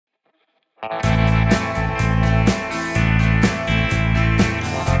Hey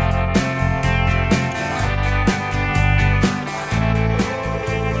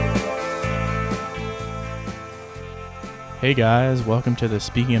guys, welcome to the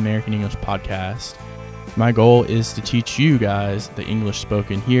Speaking American English podcast. My goal is to teach you guys the English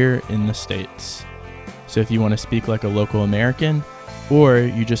spoken here in the States. So if you want to speak like a local American, or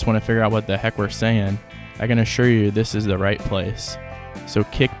you just want to figure out what the heck we're saying, I can assure you this is the right place. So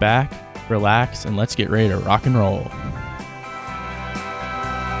kick back, relax, and let's get ready to rock and roll.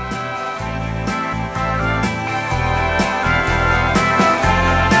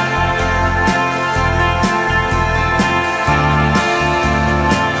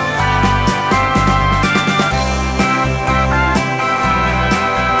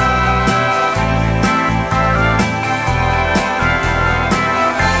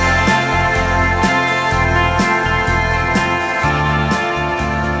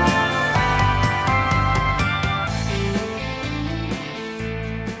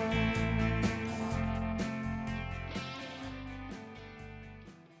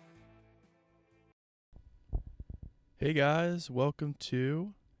 Hey guys, welcome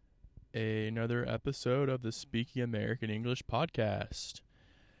to another episode of the Speaking American English podcast.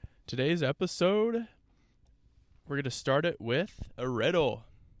 Today's episode, we're going to start it with a riddle.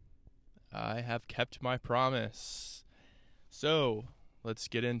 I have kept my promise. So, let's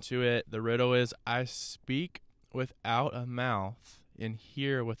get into it. The riddle is, I speak without a mouth and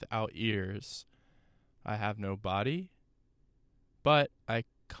hear without ears. I have no body, but I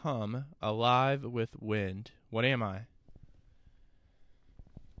come alive with wind. What am I?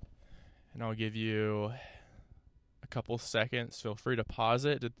 And I'll give you a couple seconds. Feel free to pause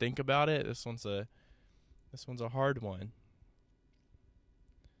it to think about it. This one's a hard one.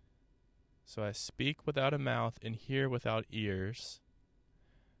 So I speak without a mouth and hear without ears.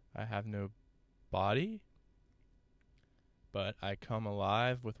 I have no body, but I come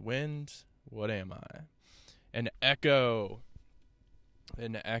alive with wind. What am I? An echo.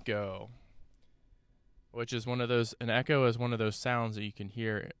 An echo. Which is an echo is one of those sounds that you can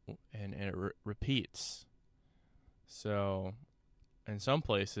hear and it repeats. So, in some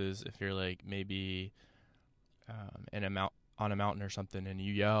places, if you're like maybe on a mountain or something and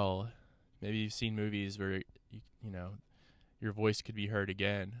you yell, maybe you've seen movies where you know your voice could be heard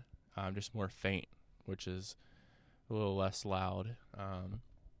again, just more faint, which is a little less loud.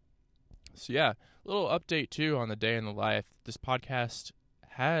 So yeah, a little update too on the day in the life. This podcast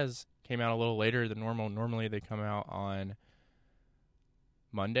came out a little later than normal. Normally they come out on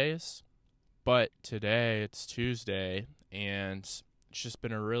Mondays, but today it's Tuesday, and it's just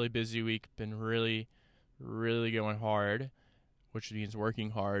been a really busy week. Been really, really going hard, which means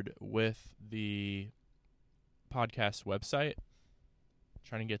working hard with the podcast website,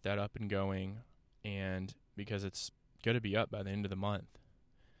 trying to get that up and going, and because it's going to be up by the end of the month.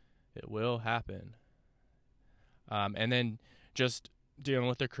 It will happen. And then just dealing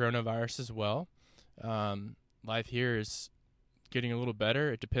with the coronavirus as well. Life here is getting a little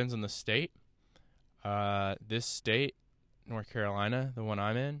better. It depends on the state. This state, North Carolina, the one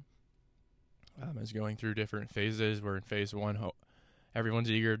I'm in, is going through different phases. We're in phase 1. Everyone's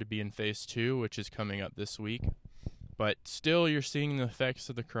eager to be in phase 2, which is coming up this week. But still, you're seeing the effects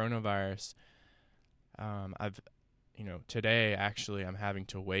of the coronavirus. Today, actually, I'm having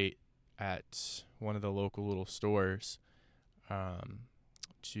to wait at one of the local little stores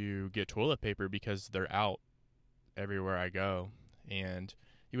to get toilet paper because they're out everywhere I go. And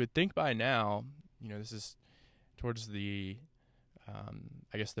you would think by now, this is towards the,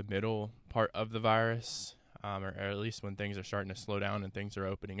 the middle part of the virus, or at least when things are starting to slow down and things are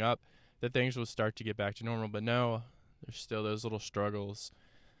opening up, that things will start to get back to normal. But no, there's still those little struggles.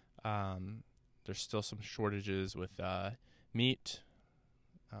 There's still some shortages with meat,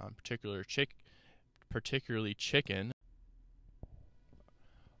 particularly chicken.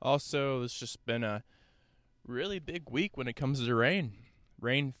 Also, it's just been a really big week when it comes to rain.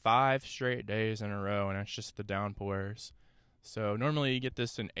 Rain 5 straight days in a row, and that's just the downpours. So normally you get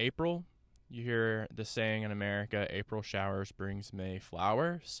this in April. You hear the saying in America, April showers brings May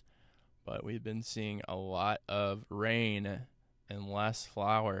flowers. But we've been seeing a lot of rain and less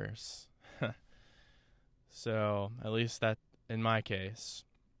flowers. So, at least that in my case.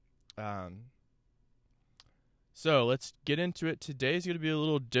 So, let's get into it. Today's going to be a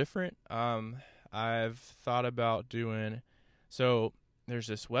little different. I've thought about so there's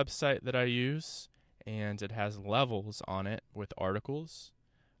this website that I use, and it has levels on it with articles.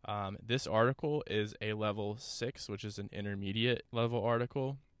 This article is a level 6, which is an intermediate level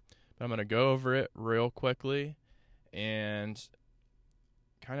article. But I'm going to go over it real quickly and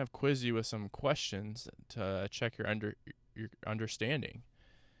kind of quiz you with some questions to check your understanding,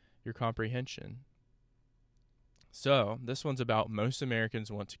 your comprehension. So this one's about most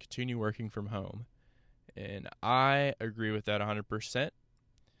Americans want to continue working from home, and I agree with that 100%.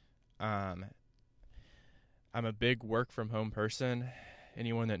 I'm a big work from home person.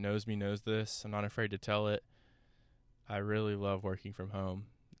 Anyone that knows me knows this. I'm not afraid to tell it. I really love working from home.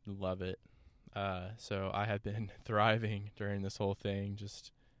 Love it. So I have been thriving during this whole thing.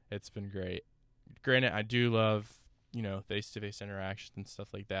 It's been great. Granted, I do love, face-to-face interactions and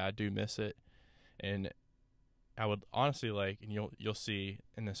stuff like that. I do miss it. And I would honestly like, and you'll see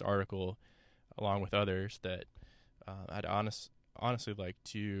in this article, along with others, that I'd honestly like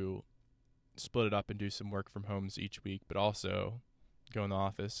to split it up and do some work from homes each week, but also go in the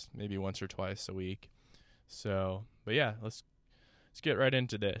office maybe once or twice a week. So, but yeah, let's get right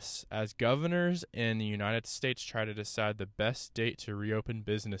into this. As governors in the United States try to decide the best date to reopen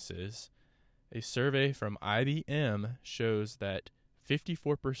businesses, a survey from IBM shows that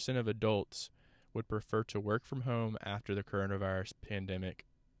 54% of adults would prefer to work from home after the coronavirus pandemic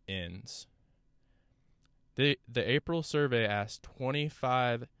ends. The April survey asked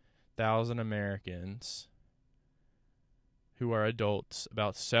 25,000 Americans who are adults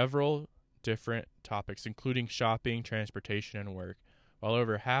about several different topics, including shopping, transportation, and work. While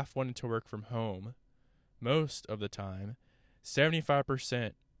over half wanted to work from home, most of the time,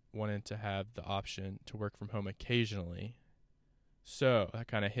 75% wanted to have the option to work from home occasionally. So that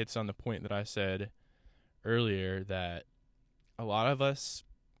kind of hits on the point that I said earlier, that a lot of us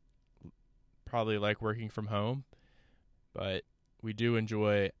probably like working from home, but we do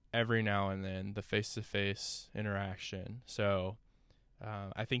enjoy every now and then the face-to-face interaction. So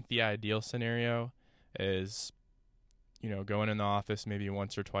I think the ideal scenario is, going in the office maybe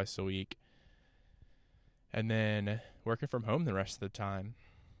once or twice a week and then working from home the rest of the time.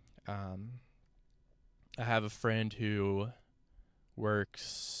 I have a friend who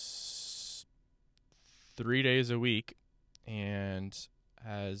works 3 days a week and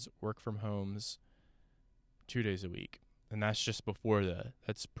has work from homes 2 days a week. And that's just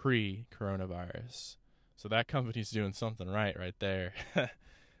that's pre-coronavirus. So that company's doing something right there.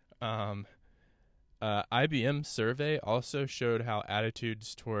 IBM survey also showed how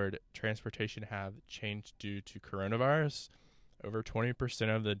attitudes toward transportation have changed due to coronavirus. Over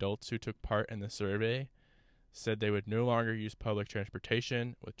 20% of the adults who took part in the survey said they would no longer use public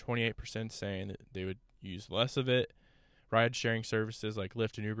transportation, with 28% saying that they would use less of it. Ride-sharing services like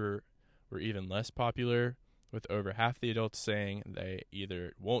Lyft and Uber were even less popular, with over half the adults saying they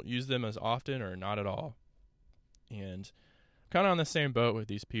either won't use them as often or not at all. And kind of on the same boat with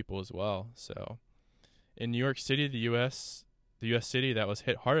these people as well. So in New York City, the U.S. city that was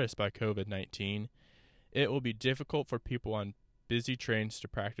hit hardest by COVID-19, it will be difficult for people on busy trains to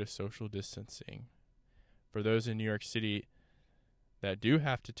practice social distancing. For those in New York City that do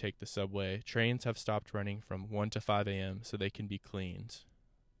have to take the subway, trains have stopped running from 1 to 5 a.m. so they can be cleaned.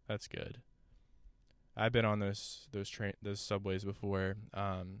 That's good. I've been on those subways before,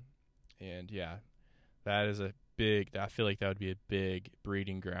 and yeah, that is I feel like that would be a big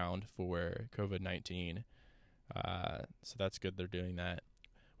breeding ground for COVID-19. So that's good they're doing that.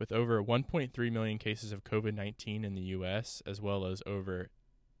 With over 1.3 million cases of COVID-19 in the U.S., as well as over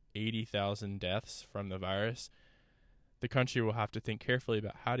 80,000 deaths from the virus, the country will have to think carefully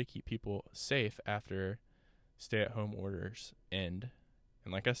about how to keep people safe after stay-at-home orders end.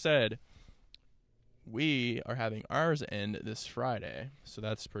 And like I said, we are having ours end this Friday, so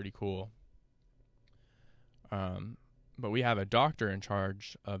that's pretty cool. But we have a doctor in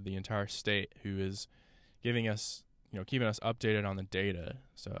charge of the entire state who is giving us, keeping us updated on the data.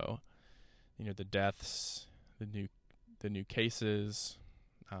 So, the deaths, the new cases.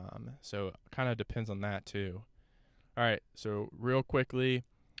 So it kind of depends on that too. All right. So real quickly,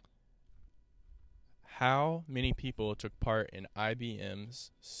 how many people took part in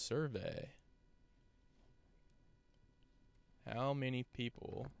IBM's survey? How many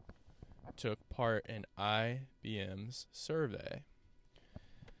people took part in IBM's survey?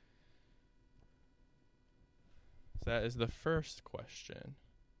 So that is the first question.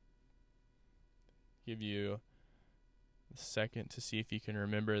 Give you a second to see if you can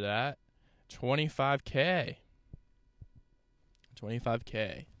remember that. 25K.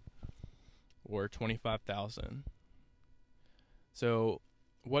 25K. Or 25,000. So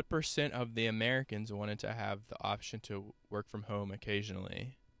what percent of the Americans wanted to have the option to work from home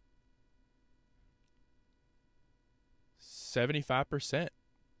occasionally? 75%.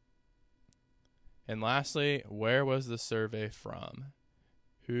 And lastly, where was the survey from?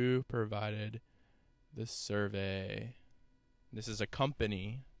 Who provided the survey? This is a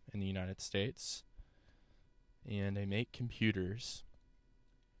company in the United States, and they make computers.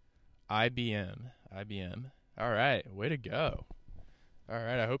 IBM. All right, way to go. All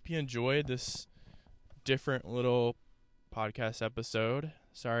right, I hope you enjoyed this different little podcast episode.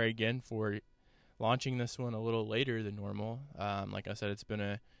 Sorry again for launching this one a little later than normal. Like I said, it's been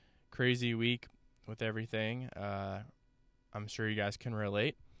a crazy week with everything. I'm sure you guys can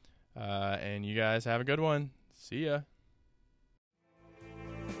relate. And you guys have a good one. See ya.